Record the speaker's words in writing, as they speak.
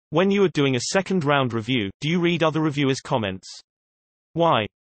When you are doing a second-round review, do you read other reviewers' comments? Why?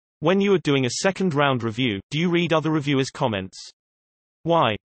 When you are doing a second-round review, do you read other reviewers' comments?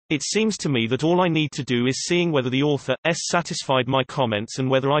 Why? It seems to me that all I need to do is seeing whether the author s satisfied my comments and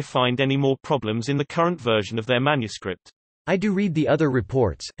whether I find any more problems in the current version of their manuscript. I do read the other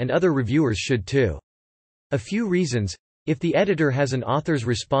reports, and other reviewers should too. A few reasons. If the editor has an author's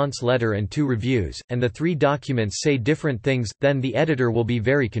response letter and 2 reviews, and the 3 documents say different things, then the editor will be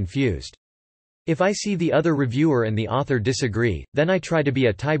very confused. If I see the other reviewer and the author disagree, then I try to be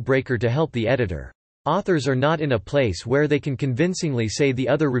a tie-breaker to help the editor. Authors are not in a place where they can convincingly say the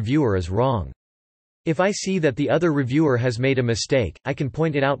other reviewer is wrong. If I see that the other reviewer has made a mistake, I can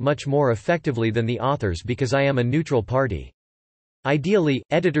point it out much more effectively than the authors because I am a neutral party. Ideally,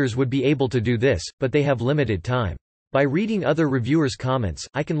 editors would be able to do this, but they have limited time. By reading other reviewers' comments,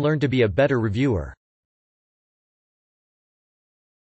 I can learn to be a better reviewer.